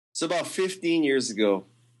So about 15 years ago,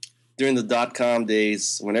 during the dot-com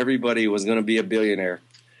days when everybody was going to be a billionaire,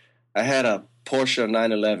 I had a Porsche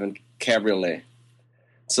 911 Cabriolet.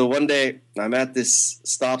 So one day, I'm at this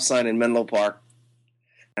stop sign in Menlo Park,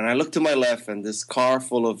 and I look to my left, and this car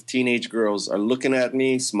full of teenage girls are looking at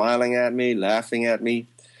me, smiling at me, laughing at me.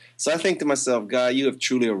 So I think to myself, Guy, you have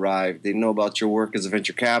truly arrived. They know about your work as a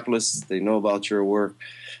venture capitalist. They know about your work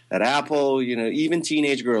at Apple. You know, even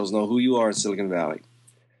teenage girls know who you are in Silicon Valley.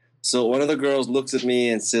 So one of the girls looks at me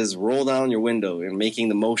and says, roll down your window, and making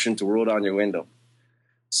the motion to roll down your window.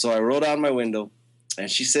 So I roll down my window,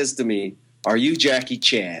 and she says to me, are you Jackie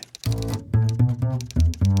Chan?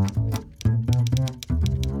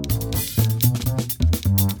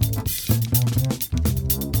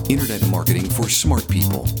 Internet marketing for smart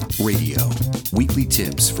people. Radio. Weekly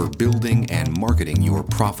tips for building and marketing your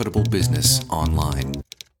profitable business online.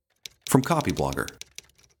 From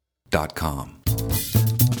copyblogger.com.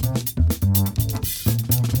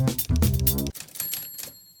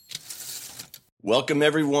 Welcome,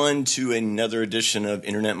 everyone, to another edition of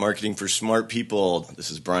Internet Marketing for Smart People. This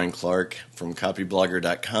is Brian Clark from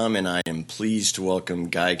copyblogger.com, and I am pleased to welcome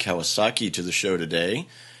Guy Kawasaki to the show today.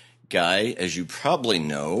 Guy, as you probably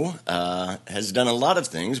know, has done a lot of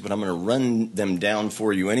things, but I'm going to run them down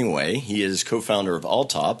for you anyway. He is co-founder of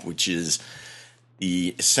Alltop, which is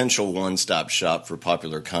the essential one-stop shop for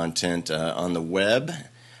popular content on the web.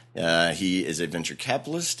 He is a venture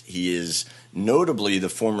capitalist. He is notably the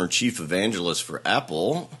former chief evangelist for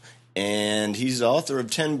Apple, and he's author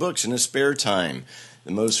of 10 books in his spare time,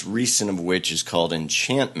 the most recent of which is called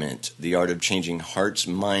Enchanting, The Art of Changing Hearts,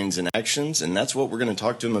 Minds, and Actions, and that's what we're going to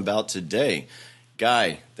talk to him about today.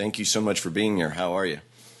 Guy, thank you so much for being here. How are you?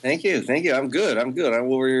 Thank you. I'm good. I'm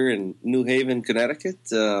over here in New Haven,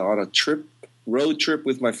 Connecticut, on a road trip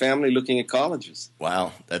with my family looking at colleges.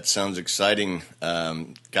 Wow, that sounds exciting.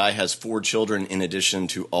 Guy has 4 children in addition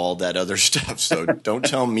to all that other stuff, so don't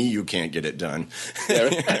tell me you can't get it done.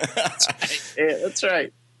 That's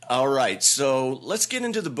right. All right, so let's get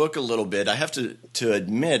into the book a little bit. I have to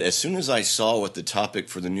admit, as soon as I saw what the topic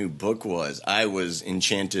for the new book was, I was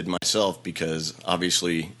enchanted myself because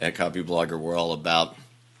obviously at Copyblogger we're all about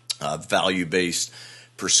value-based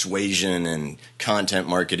persuasion and content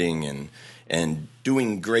marketing and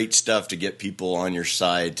doing great stuff to get people on your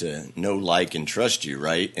side to know, like, and trust you,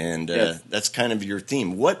 right? And yes. That's kind of your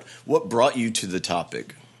theme. What brought you to the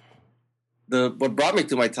topic? What brought me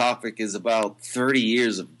to my topic is about 30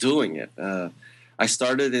 years of doing it. I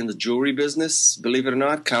started in the jewelry business, believe it or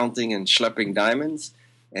not, counting and schlepping diamonds.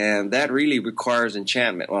 And that really requires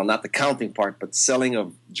enchantment. Well, not the counting part, but selling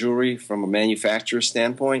of jewelry from a manufacturer's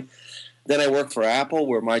standpoint. Then I worked for Apple,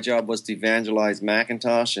 where my job was to evangelize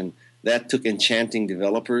Macintosh, and that took enchanting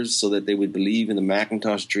developers so that they would believe in the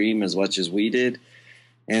Macintosh dream as much as we did.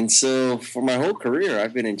 And so for my whole career,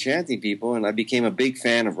 I've been enchanting people, and I became a big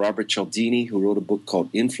fan of Robert Cialdini, who wrote a book called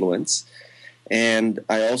Influence. And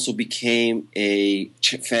I also became a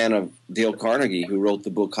fan of Dale Carnegie, who wrote the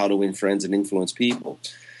book How to Win Friends and Influence People.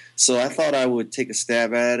 So I thought I would take a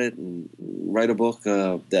stab at it and write a book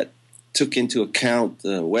that took into account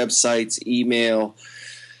websites, email,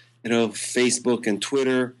 Facebook and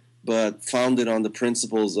Twitter, but founded on the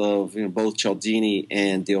principles of both Cialdini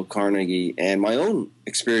and Dale Carnegie and my own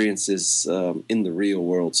experiences in the real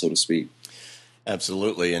world, so to speak.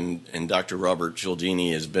 Absolutely, and Dr. Robert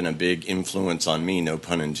Cialdini has been a big influence on me, no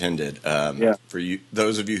pun intended. For you,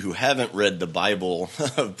 those of you who haven't read the Bible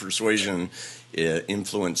of Persuasion,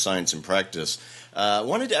 Influence, Science, and Practice, I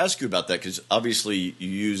wanted to ask you about that because obviously you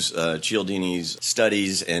use Cialdini's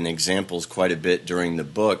studies and examples quite a bit during the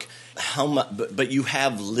book. But you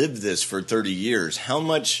have lived this for 30 years. How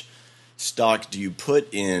much stock do you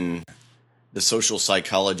put in the social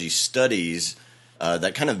psychology studies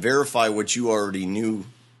that kind of verify what you already knew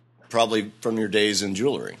probably from your days in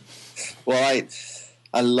jewelry? Well,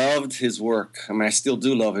 I loved his work. I mean, I still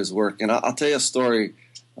do love his work. And I'll tell you a story.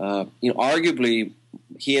 Arguably,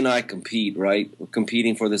 he and I compete, right? We're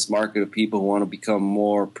competing for this market of people who want to become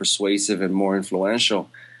more persuasive and more influential.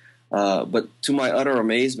 But to my utter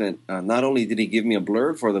amazement, not only did he give me a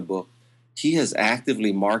blurb for the book, he has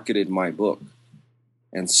actively marketed my book.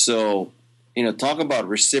 And so, talk about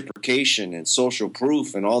reciprocation and social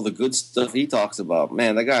proof and all the good stuff he talks about.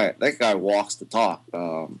 Man, that guy walks the talk.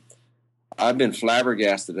 I've been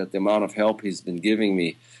flabbergasted at the amount of help he's been giving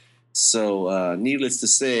me. So, needless to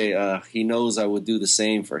say, he knows I would do the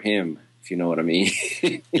same for him, if you know what I mean.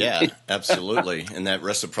 Yeah, absolutely. And that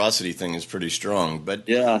reciprocity thing is pretty strong. But,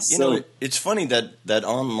 yeah, it's funny that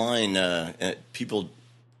online people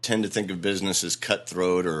tend to think of business as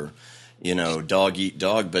cutthroat or, dog eat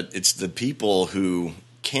dog. But it's the people who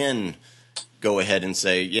can go ahead and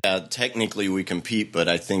say, yeah, technically we compete, but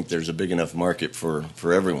I think there's a big enough market for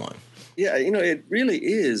everyone. Yeah, it really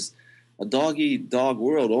is a dog-eat-dog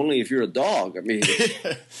world, only if you're a dog. I mean,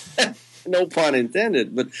 no pun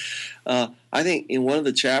intended. But I think in one of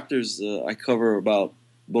the chapters I cover about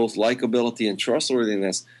both likability and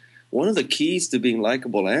trustworthiness. One of the keys to being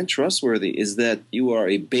likable and trustworthy is that you are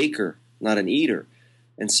a baker, not an eater.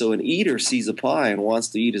 And so an eater sees a pie and wants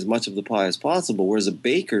to eat as much of the pie as possible, whereas a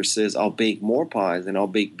baker says, I'll bake more pies and I'll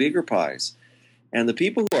bake bigger pies. And the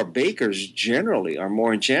people who are bakers generally are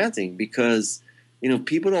more enchanting because,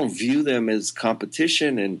 people don't view them as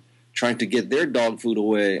competition and trying to get their dog food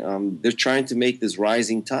away. They're trying to make this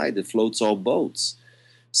rising tide that floats all boats.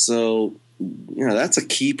 So, that's a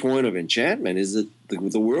key point of enchantment, is that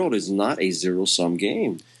the world is not a zero-sum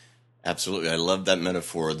game. Absolutely. I love that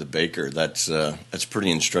metaphor of the baker. That's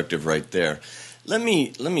pretty instructive right there. Let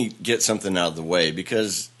me get something out of the way,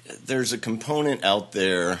 because there's a component out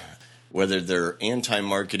there, whether they're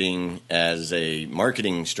anti-marketing as a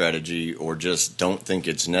marketing strategy or just don't think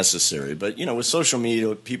it's necessary. But, with social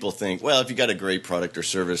media, people think, well, if you got a great product or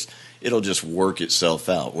service, it'll just work itself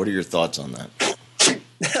out. What are your thoughts on that?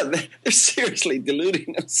 They're seriously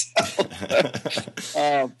deluding themselves.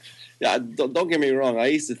 Yeah, don't get me wrong. I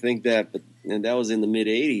used to think that, and that was in the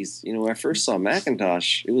mid-'80s. When I first saw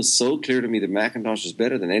Macintosh, it was so clear to me that Macintosh was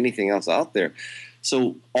better than anything else out there.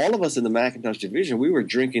 So all of us in the Macintosh division, we were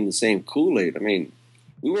drinking the same Kool-Aid. I mean,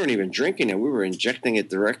 we weren't even drinking it. We were injecting it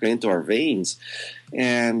directly into our veins.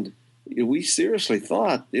 And we seriously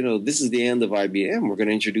thought, this is the end of IBM. We're going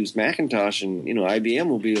to introduce Macintosh, and, IBM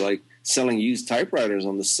will be like selling used typewriters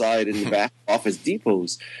on the side in the back office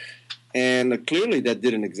depots. And clearly that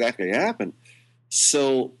didn't exactly happen.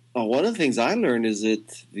 So one of the things I learned is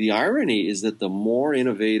that the irony is that the more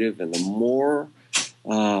innovative and the more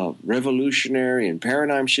revolutionary and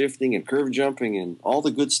paradigm shifting and curve jumping and all the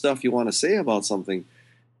good stuff you want to say about something,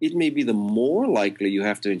 it may be the more likely you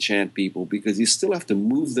have to enchant people, because you still have to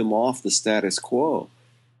move them off the status quo.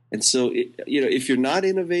 And so, if you're not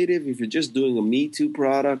innovative, if you're just doing a Me Too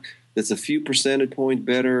product that's a few percentage point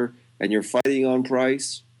better and you're fighting on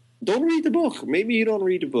price, don't read the book. Maybe you don't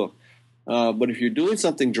read the book. But if you're doing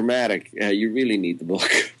something dramatic, you really need the book.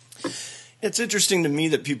 It's interesting to me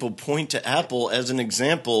that people point to Apple as an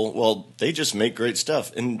example. Well, they just make great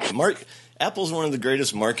stuff. And Apple's one of the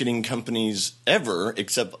greatest marketing companies ever,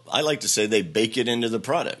 except I like to say they bake it into the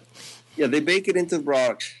product. Yeah, they bake it into the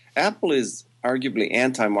product. Apple is arguably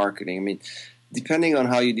anti-marketing. I mean, depending on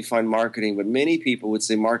how you define marketing, but many people would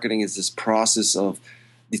say marketing is this process of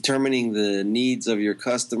determining the needs of your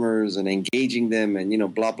customers and engaging them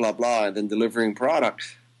and, blah, blah, blah, and then delivering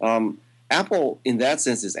product. Apple, in that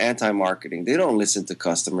sense, is anti-marketing. They don't listen to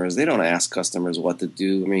customers. They don't ask customers what to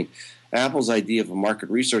do. I mean, Apple's idea of a market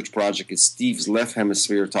research project is Steve's left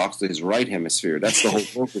hemisphere talks to his right hemisphere. That's the whole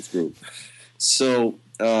focus group. So,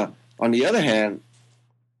 on the other hand,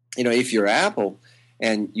 if you're Apple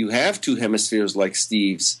and you have two hemispheres like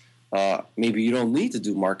Steve's, maybe you don't need to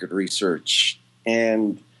do market research.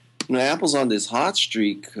 And Apple's on this hot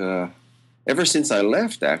streak ever since I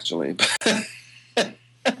left, actually.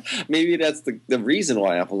 Maybe that's the reason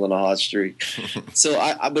why Apple's on a hot streak. So,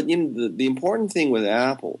 but the important thing with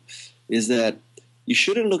Apple is that you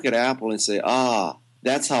shouldn't look at Apple and say,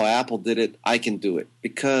 that's how Apple did it, I can do it,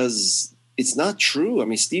 because it's not true. I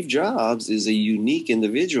mean, Steve Jobs is a unique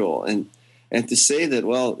individual, and to say that,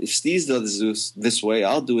 well, if Steve does this way,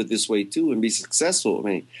 I'll do it this way too and be successful. I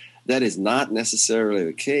mean, that is not necessarily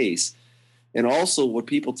the case. And also what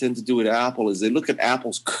people tend to do at Apple is they look at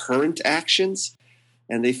Apple's current actions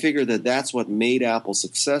and they figure that that's what made Apple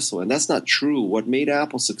successful. And that's not true. What made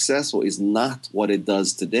Apple successful is not what it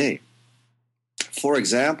does today. For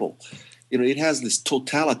example, it has this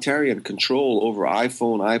totalitarian control over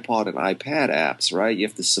iPhone, iPod, and iPad apps, right? You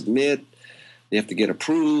have to submit, they have to get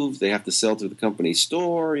approved, they have to sell through the company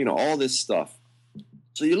store, all this stuff.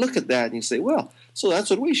 So you look at that and you say, well, so that's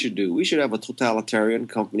what we should do. We should have a totalitarian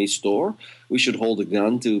company store. We should hold a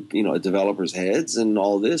gun to, developers' heads and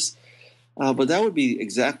all this. But that would be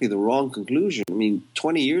exactly the wrong conclusion. I mean,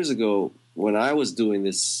 20 years ago, when I was doing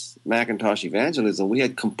this Macintosh evangelism, we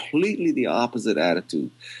had completely the opposite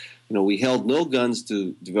attitude. We held no guns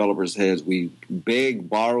to developers' heads. We begged,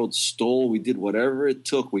 borrowed, stole. We did whatever it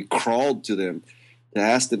took. We crawled to them to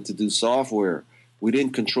ask them to do software. We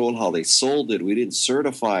didn't control how they sold it. We didn't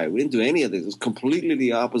certify it. We didn't do any of this. It was completely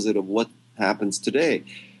the opposite of what happens today.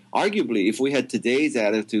 Arguably, if we had today's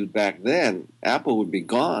attitude back then, Apple would be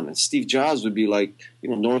gone, and Steve Jobs would be like,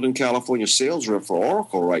 Northern California sales rep for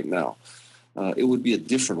Oracle right now. It would be a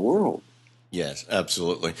different world. Yes,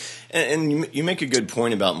 absolutely. And you make a good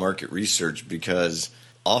point about market research, because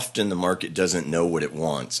often the market doesn't know what it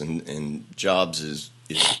wants, and Jobs is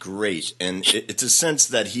great. And it's a sense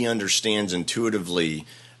that he understands intuitively,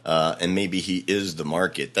 and maybe he is the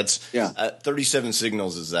market. That's 37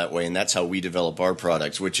 Signals is that way, and that's how we develop our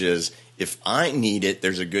products, which is if I need it,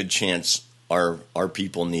 there's a good chance our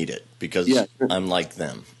people need it because I'm like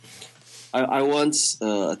them. I once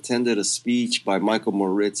attended a speech by Michael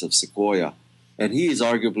Moritz of Sequoia, and he is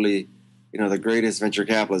arguably, the greatest venture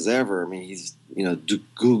capitalist ever. I mean, he's,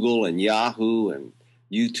 Google and Yahoo and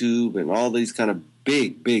YouTube and all these kind of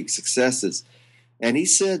big successes. And he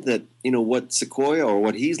said that, what Sequoia or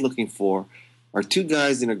what he's looking for are two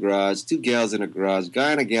guys in a garage, two gals in a garage,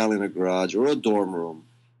 guy and a gal in a garage or a dorm room,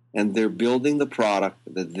 and they're building the product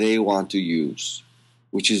that they want to use,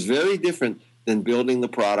 which is very different than building the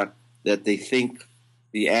product that they think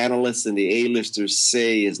the analysts and the A-listers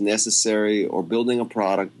say is necessary, or building a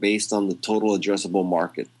product based on the total addressable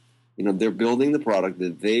market. They're building the product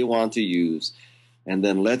that they want to use, and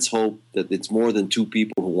then let's hope that it's more than two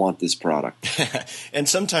people who want this product. And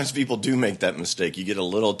sometimes people do make that mistake. You get a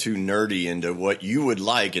little too nerdy into what you would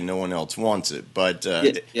like and no one else wants it. But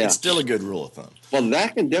it's still a good rule of thumb. Well,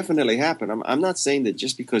 that can definitely happen. I'm not saying that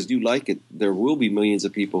just because you like it, there will be millions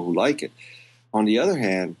of people who like it. On the other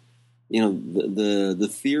hand, the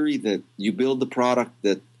theory that you build the product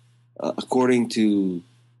that according to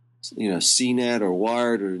CNET or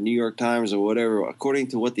Wired or New York Times or whatever, according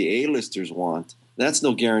to what the A-listers want, that's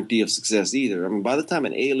no guarantee of success either. I mean, by the time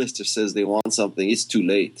an A-lister says they want something, it's too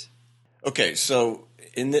late. Okay, so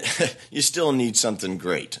you still need something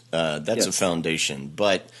great. That's a foundation,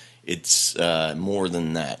 but it's more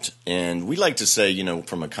than that. And we like to say,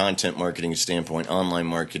 from a content marketing standpoint, online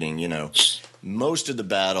marketing, most of the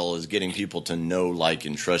battle is getting people to know, like,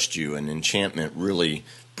 and trust you. And Enchantment really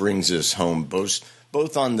brings this home,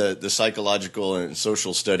 both on the psychological and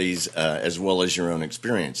social studies as well as your own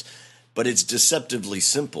experience. But it's deceptively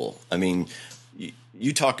simple. I mean,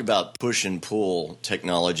 you talk about push and pull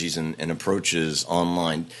technologies and approaches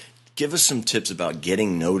online. Give us some tips about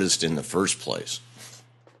getting noticed in the first place.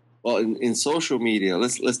 Well, in social media,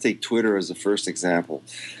 let's take Twitter as the first example.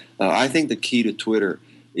 I think the key to Twitter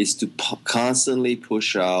is to constantly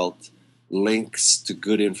push out links to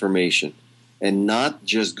good information, and not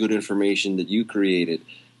just good information that you created,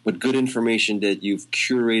 but good information that you've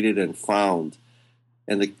curated and found.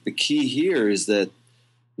 And the key here is that,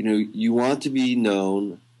 you want to be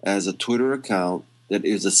known as a Twitter account that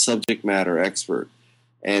is a subject matter expert.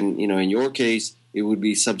 And, in your case, it would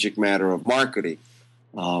be subject matter of marketing.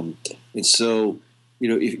 And so,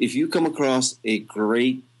 if you come across a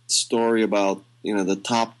great story about, the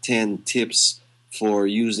top 10 tips for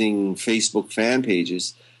using Facebook fan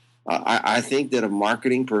pages, I think that a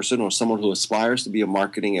marketing person or someone who aspires to be a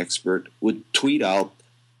marketing expert would tweet out,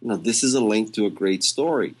 this is a link to a great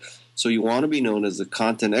story. So you want to be known as a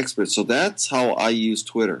content expert. So that's how I use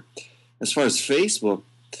Twitter. As far as Facebook,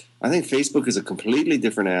 I think Facebook is a completely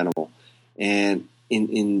different animal. And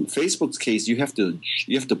in Facebook's case, you have to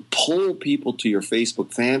pull people to your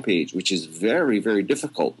Facebook fan page, which is very, very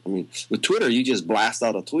difficult. I mean, with Twitter, you just blast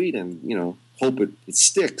out a tweet and, hope it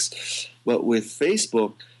sticks. But with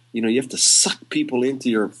Facebook, you have to suck people into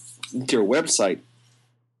your website.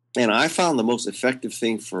 And I found the most effective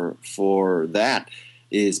thing for that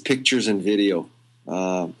is pictures and video.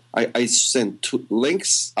 I send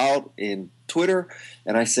links out in Twitter,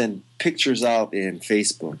 and I send pictures out in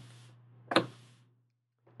Facebook.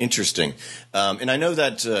 Interesting. And I know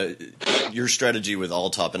that your strategy with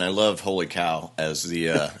Alltop, and I love Holy Cow as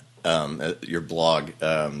the your blog.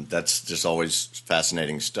 That's just always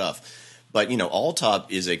fascinating stuff. But,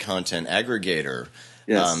 Alltop is a content aggregator.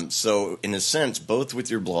 Yes. So in a sense, both with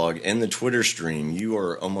your blog and the Twitter stream, you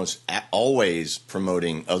are almost always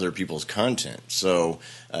promoting other people's content. So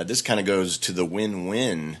this kind of goes to the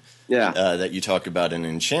win-win that you talk about in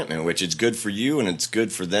Enchantment, which is good for you and it's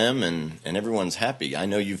good for them and everyone's happy. I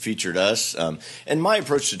know you featured us. And my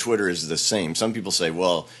approach to Twitter is the same. Some people say,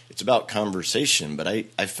 well, it's about conversation. But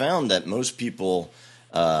I found that most people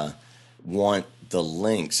want the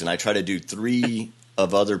links. And I try to do 3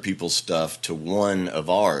 of other people's stuff to 1 of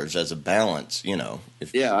ours as a balance,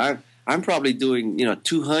 I'm probably doing,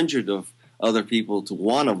 200 of other people to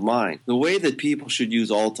 1 of mine. The way that people should use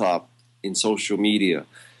Alltop in social media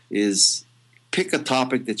is pick a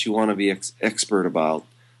topic that you want to be expert about.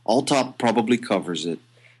 Alltop probably covers it.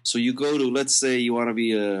 So you go to, let's say you want to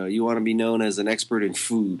be known as an expert in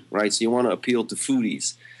food, right? So you want to appeal to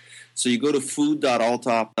foodies. So you go to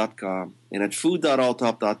food.alltop.com, and at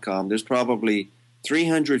food.alltop.com, there's probably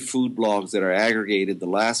 300 food blogs that are aggregated, the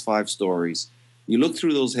last 5 stories. You look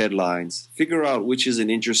through those headlines, figure out which is an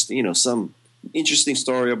interesting, some interesting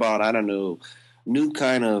story about, I don't know, new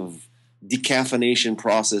kind of decaffeination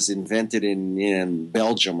process invented in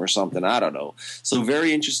Belgium or something. I don't know. So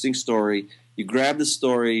very interesting story. You grab the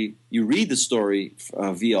story, you read the story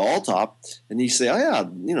via Alltop, and you say, oh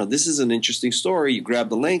yeah, this is an interesting story. You grab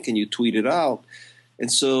the link and you tweet it out.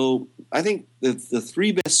 And so I think the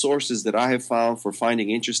 3 best sources that I have found for finding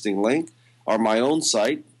interesting link are my own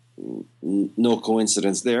site, no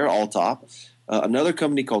coincidence there, Alltop. Another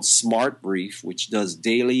company called Smart Brief, which does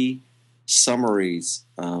daily summaries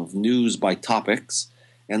of news by topics.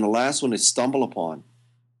 And the last one is Stumble Upon.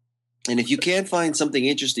 And if you can't find something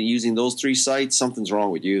interesting using those 3 sites, something's wrong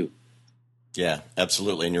with you. Yeah,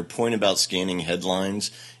 absolutely. And your point about scanning headlines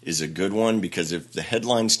is a good one, because if the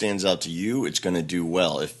headline stands out to you, it's going to do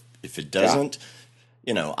well. If it doesn't,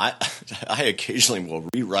 I occasionally will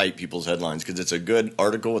rewrite people's headlines because it's a good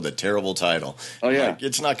article with a terrible title. Oh yeah,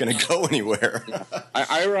 it's not going to go anywhere.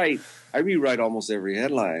 I rewrite almost every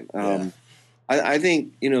headline. I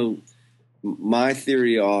think my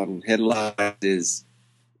theory on headlines is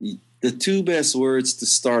the 2 best words to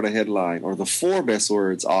start a headline, or the 4 best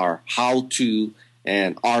words, are how to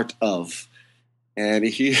and art of. And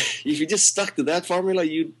if you just stuck to that formula,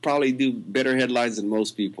 you'd probably do better headlines than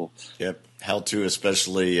most people. Yep. How to,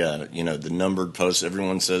 especially, the numbered posts.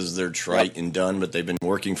 Everyone says they're trite and done, but they've been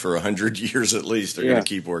working for 100 years at least. They're going to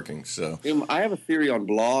keep working. So I have a theory on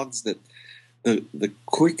blogs that the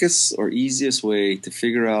quickest or easiest way to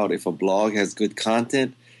figure out if a blog has good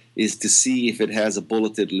content is to see if it has a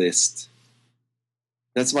bulleted list.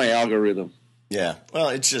 That's my algorithm. Yeah. Well,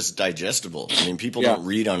 it's just digestible. I mean, people don't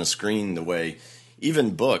read on a screen the way,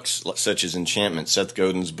 even books such as Enchantment, Seth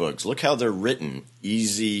Godin's books. Look how they're written.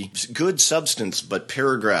 Easy, good substance, but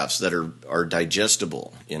paragraphs that are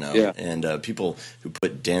digestible, And people who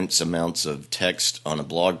put dense amounts of text on a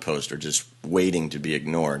blog post are just waiting to be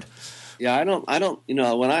ignored. Yeah, I don't,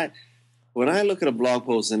 when I look at a blog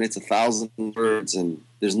post and it's 1,000 words and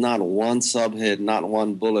there's not one subhead, not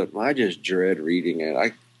one bullet, I just dread reading it.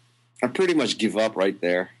 I pretty much give up right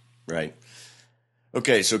there. Right.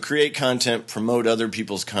 Okay, so create content, promote other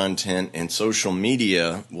people's content, and social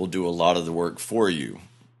media will do a lot of the work for you.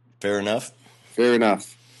 Fair enough? Fair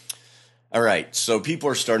enough. All right, so people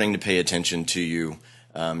are starting to pay attention to you.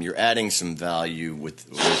 You're adding some value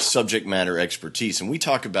with subject matter expertise. And we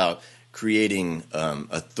talk about creating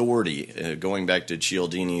authority, going back to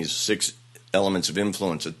Cialdini's 6 elements of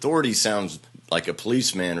influence. Authority sounds like a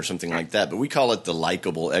policeman or something like that, but we call it the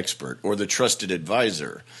likable expert or the trusted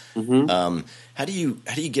advisor. Mm-hmm. How do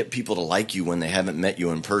you get people to like you when they haven't met you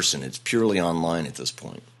in person? It's purely online at this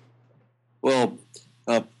point. Well,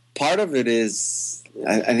 part of it is,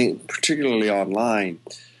 I think, particularly online,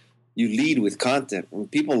 you lead with content. I mean,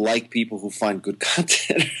 people like people who find good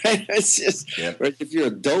content. Right? It's just, right? If you're a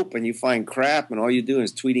dope and you find crap and all you do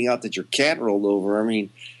is tweeting out that your cat rolled over, I mean,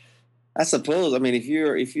 I suppose. I mean, if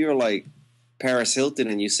you're like Paris Hilton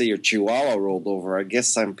and you say your Chihuahua rolled over, I guess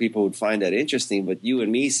some people would find that interesting. But you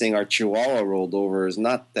and me saying our Chihuahua rolled over is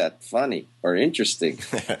not that funny or interesting.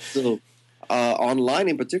 So online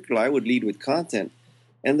in particular, I would lead with content.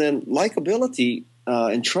 And then likability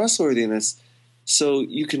and trustworthiness. So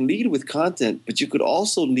you can lead with content, but you could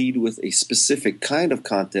also lead with a specific kind of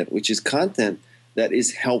content, which is content that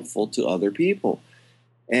is helpful to other people.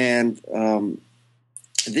 And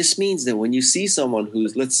this means that when you see someone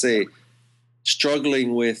who's, let's say,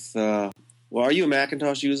 struggling with, are you a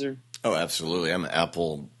Macintosh user? Oh, absolutely. I'm an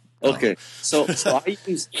Apple. Okay. So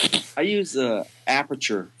I use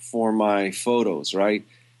Aperture for my photos, right?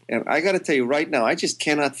 And I got to tell you right now, I just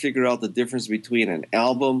cannot figure out the difference between an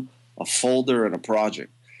album, a folder, and a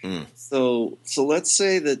project. So let's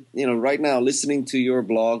say that, right now listening to your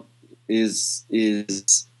blog is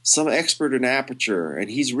some expert in Aperture, and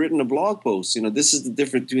he's written a blog post. This is the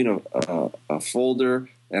difference between a folder,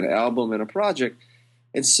 an album, and a project.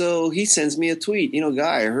 And so he sends me a tweet,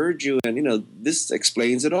 Guy, I heard you, and, this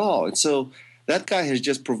explains it all. And so that guy has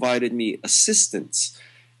just provided me assistance.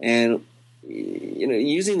 And,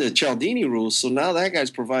 using the Cialdini rules, so now that guy's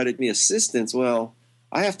provided me assistance. Well,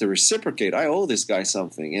 I have to reciprocate. I owe this guy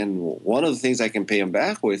something. And one of the things I can pay him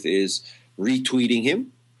back with is retweeting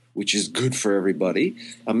him, which is good for everybody.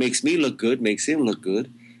 Makes me look good, makes him look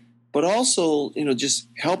good. But also, just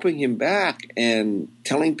helping him back and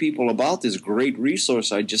telling people about this great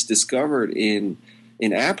resource I just discovered in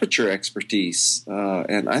Aperture expertise.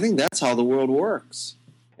 And I think that's how the world works.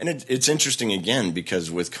 And it's interesting, again, because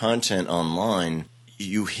with content online,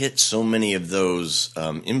 you hit so many of those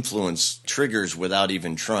influence triggers without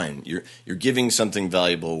even trying. You're giving something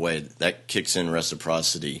valuable away. That kicks in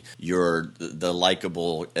reciprocity. You're the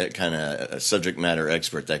likable kind of subject matter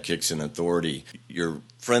expert. That kicks in authority. You're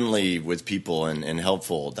friendly with people and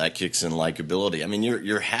helpful. That kicks in likability. I mean,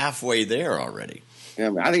 you're halfway there already. Yeah, I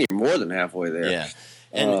mean, I think you're more than halfway there. Yeah.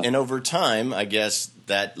 And over time, I guess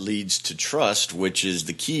that leads to trust, which is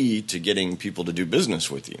the key to getting people to do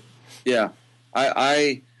business with you. Yeah.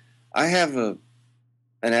 I have an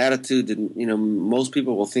attitude that, most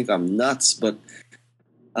people will think I'm nuts, but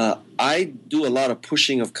I do a lot of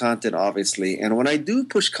pushing of content, obviously. And when I do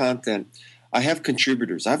push content, I have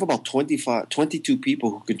contributors. I have about 22 people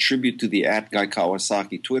who contribute to the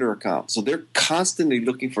 @GuyKawasaki Twitter account. So they're constantly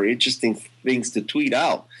looking for interesting things to tweet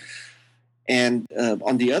out. And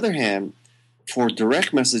on the other hand, for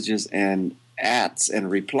direct messages and ats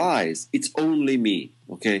and replies, it's only me.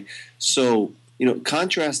 Okay. So,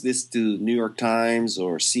 contrast this to New York Times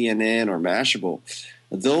or CNN or Mashable.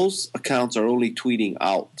 Those accounts are only tweeting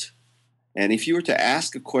out. And if you were to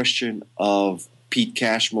ask a question of Pete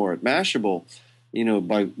Cashmore at Mashable,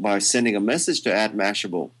 by sending a message to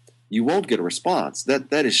 @Mashable, you won't get a response.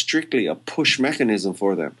 That is strictly a push mechanism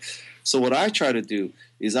for them. So what I try to do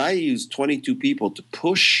is I use 22 people to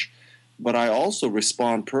push, but I also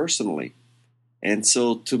respond personally. And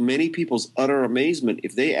so to many people's utter amazement,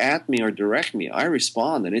 if they @ me or direct me, I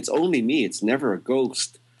respond, and it's only me. It's never a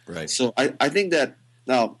ghost. Right. So I think that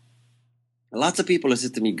now lots of people have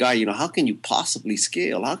said to me, Guy, how can you possibly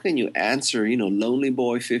scale? How can you answer, Lonely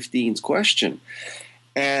Boy 15's question?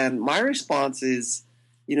 And my response is,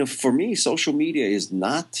 for me, social media is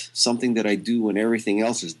not something that I do when everything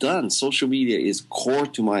else is done. Social media is core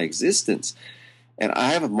to my existence. And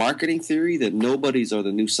I have a marketing theory that nobodies are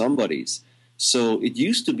the new somebodies. So it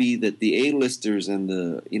used to be that the A-listers and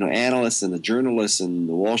the analysts and the journalists and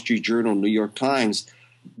the Wall Street Journal, New York Times,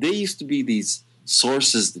 they used to be these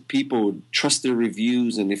sources that people would trust their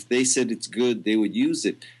reviews, and if they said it's good, they would use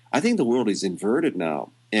it. I think the world is inverted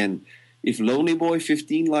now. And if Lonely Boy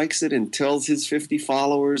 15 likes it and tells his 50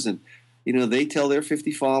 followers, and they tell their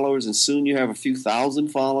 50 followers, and soon you have a few thousand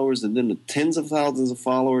followers, and then the tens of thousands of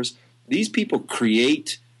followers, these people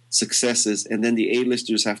create successes, and then the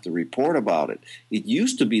A-listers have to report about it. It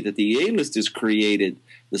used to be that the A-listers created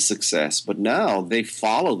the success, but now they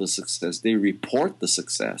follow the success. They report the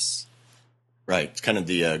success. Right. It's kind of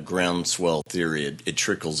the groundswell theory. It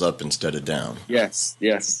trickles up instead of down. Yes,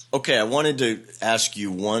 yes. Okay, I wanted to ask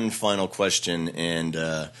you one final question, and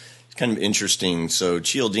it's kind of interesting. So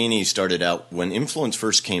Cialdini started out, when Influence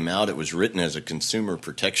first came out, it was written as a consumer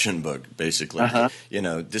protection book, basically. Uh-huh.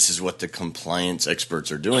 This is what the compliance experts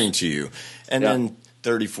are doing to you. And then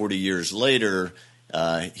 30, 40 years later,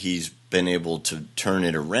 he's been able to turn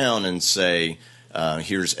it around and say,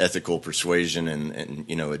 here's ethical persuasion and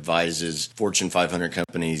advises Fortune 500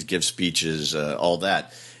 companies, gives speeches, all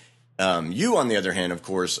that. You, on the other hand, of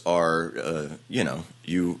course, are,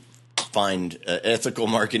 you find ethical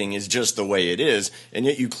marketing is just the way it is, and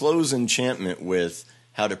yet you close enchantment with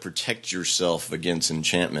how to protect yourself against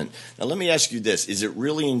enchantment. Now, let me ask you this. Is it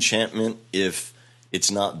really enchantment if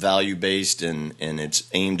it's not value-based and it's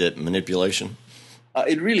aimed at manipulation?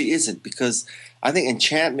 It really isn't, because I think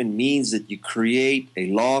enchantment means that you create a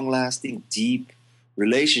long-lasting, deep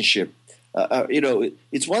relationship.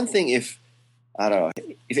 It's one thing if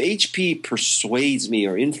HP persuades me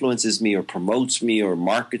or influences me or promotes me or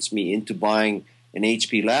markets me into buying an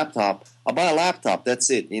HP laptop, I'll buy a laptop. That's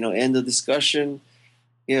it. End of discussion.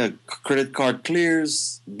 Credit card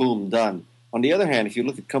clears, boom, done. On the other hand, if you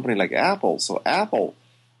look at a company like Apple, so Apple,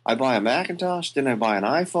 I buy a Macintosh, then I buy an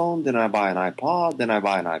iPhone, then I buy an iPod, then I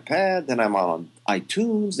buy an iPad, then I'm on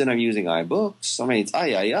iTunes, then I'm using iBooks. I mean,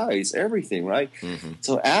 it's everything, right? Mm-hmm.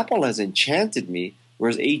 So Apple has enchanted me,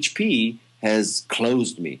 whereas HP has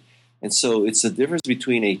closed me. And so it's the difference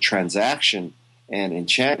between a transaction and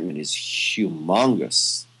enchantment is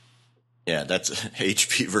humongous. Yeah, that's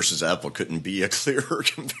HP versus Apple couldn't be a clearer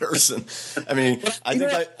comparison. I mean, I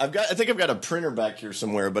think I've got a printer back here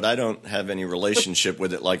somewhere, but I don't have any relationship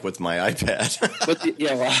with it like with my iPad.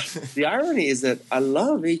 The irony is that I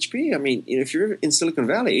love HP. I mean, if you're in Silicon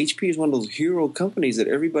Valley, HP is one of those hero companies that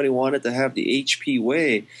everybody wanted to have the HP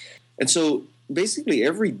way. And so basically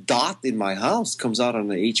every dot in my house comes out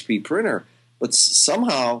on an HP printer. But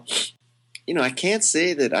somehow, I can't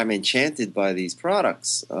say that I'm enchanted by these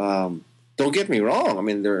products. Don't get me wrong. I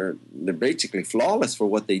mean, they're basically flawless for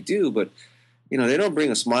what they do, but they don't bring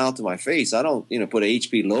a smile to my face. I don't put an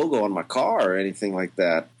HP logo on my car or anything like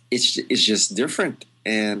that. It's just different,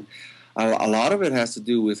 and a lot of it has to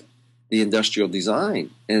do with the industrial design.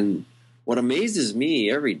 And what amazes me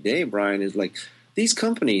every day, Brian, is like these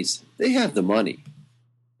companies, they have the money.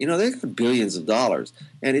 They've got billions of dollars.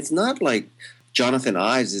 And it's not like Jonathan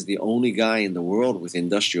Ives is the only guy in the world with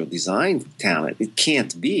industrial design talent. It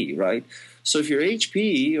can't be, right? So if you're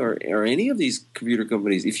HP or any of these computer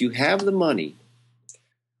companies, if you have the money,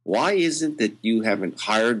 why isn't that you haven't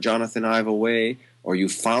hired Jonathan Ive away or you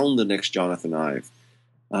found the next Jonathan Ive?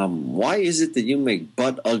 Why is it that you make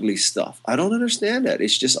butt ugly stuff? I don't understand that.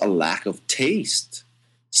 It's just a lack of taste.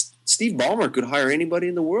 Steve Ballmer could hire anybody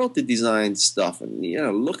in the world to design stuff, and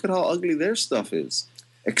look at how ugly their stuff is,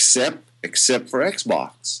 except for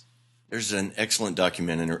Xbox. There's an excellent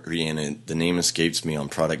documentary, and the name escapes me, on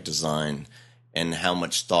product design and how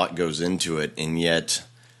much thought goes into it, and yet,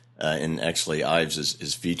 and actually Ives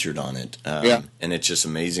is featured on it. And it's just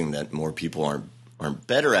amazing that more people aren't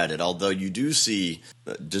better at it, although you do see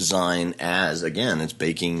design as, again, it's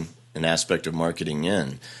baking an aspect of marketing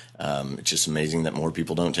in. It's just amazing that more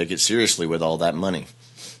people don't take it seriously with all that money.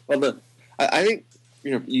 Well, I think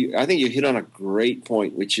I think you hit on a great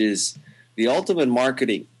point, which is the ultimate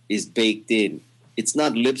marketing is baked in. It's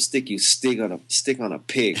not lipstick you stick on a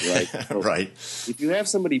pig, right? So right. If you have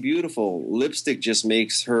somebody beautiful, lipstick just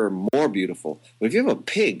makes her more beautiful. But if you have a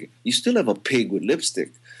pig, you still have a pig with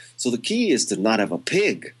lipstick. So the key is to not have a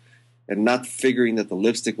pig and not figuring that the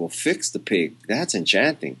lipstick will fix the pig. That's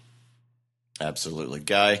enchanting. Absolutely.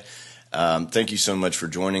 Guy, thank you so much for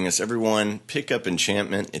joining us. Everyone, pick up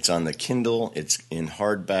Enchantment. It's on the Kindle. It's in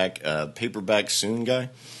hardback, paperback soon, Guy?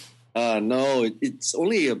 No, it's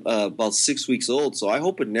only about 6 weeks old, so I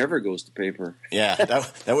hope it never goes to paper. Yeah,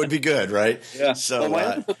 that would be good, right? Yeah. So my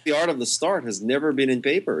other book, The Art of the Start, has never been in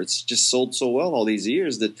paper. It's just sold so well all these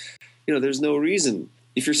years that, there's no reason.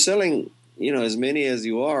 If you're selling, as many as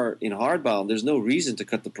you are in hardbound, there's no reason to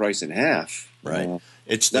cut the price in half. Right.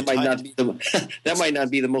 That might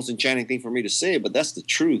not be the most enchanting thing for me to say, but that's the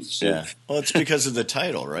truth. So. Yeah. Well, it's because of the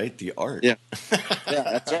title, right? The Art. Yeah.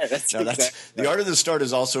 Yeah, that's right. That's The Art of the Start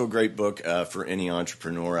is also a great book for any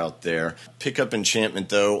entrepreneur out there. Pick up Enchantment,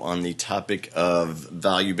 though, on the topic of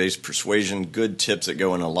value-based persuasion. Good tips that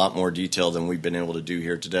go in a lot more detail than we've been able to do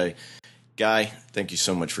here today. Guy, thank you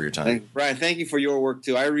so much for your time. Brian, thank you for your work,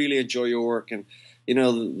 too. I really enjoy your work. And, a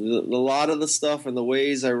lot of the stuff and the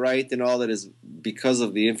ways I write and all that is because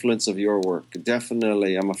of the influence of your work.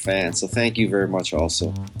 Definitely, I'm a fan. So thank you very much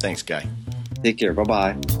also. Thanks, Guy. Take care.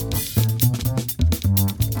 Bye-bye.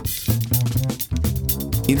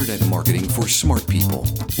 Internet Marketing for Smart People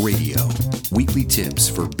Radio. Weekly tips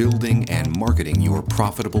for building and marketing your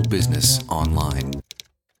profitable business online.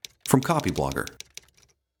 From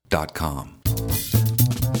copyblogger.com.